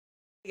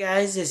Hey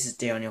guys, this is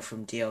Daniel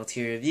from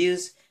DLT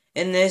Reviews,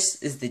 and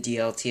this is the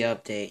DLT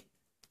update.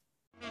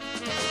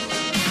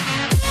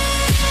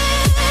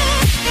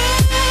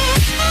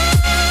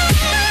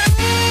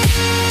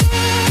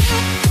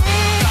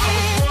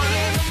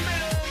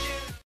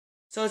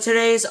 So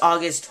today is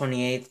August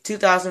 28th,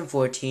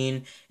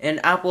 2014,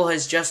 and Apple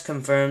has just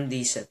confirmed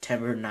the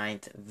September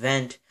 9th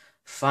event,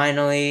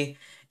 finally,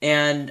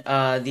 and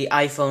the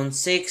iPhone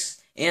 6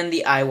 and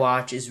the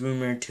iWatch is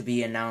rumored to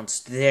be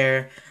announced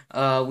there.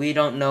 We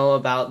don't know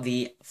about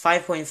the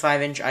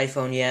 5.5-inch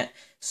iPhone yet,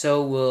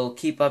 so we'll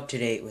keep up to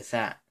date with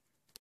that.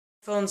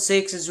 iPhone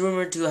 6 is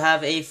rumored to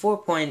have a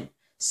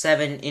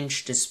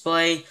 4.7-inch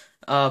display,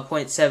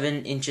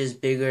 0.7 inches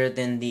bigger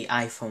than the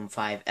iPhone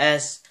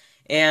 5S,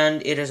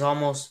 and it is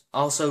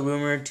also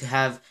rumored to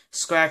have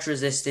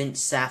scratch-resistant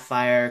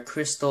sapphire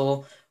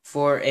crystal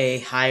for a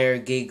higher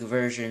gig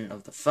version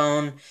of the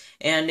phone,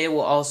 and it will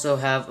also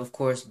have, of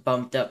course,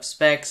 bumped up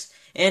specs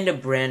and a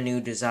brand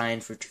new design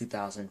for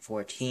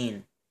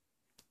 2014.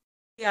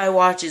 The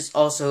iWatch is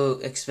also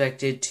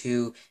expected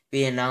to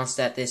be announced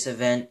at this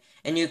event,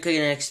 and you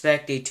can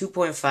expect a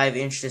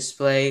 2.5-inch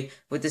display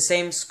with the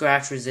same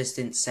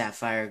scratch-resistant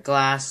sapphire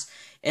glass,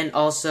 and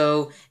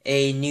also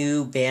a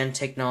new band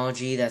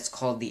technology that's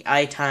called the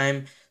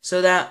iTime, so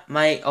that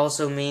might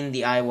also mean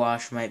the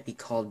iWatch might be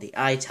called the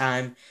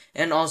iTime,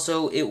 and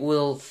also it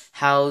will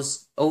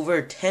house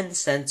over 10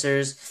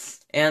 sensors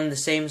and the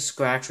same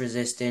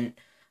scratch-resistant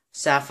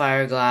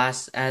sapphire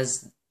glass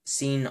as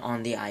seen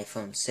on the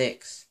iPhone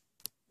 6.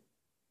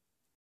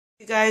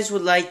 If you guys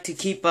would like to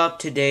keep up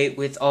to date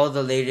with all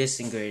the latest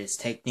and greatest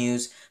tech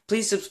news,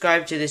 please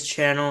subscribe to this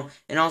channel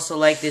and also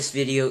like this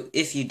video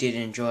if you did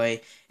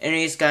enjoy.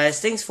 Anyways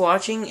guys, thanks for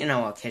watching and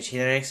I will catch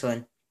you in the next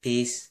one.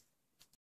 Peace.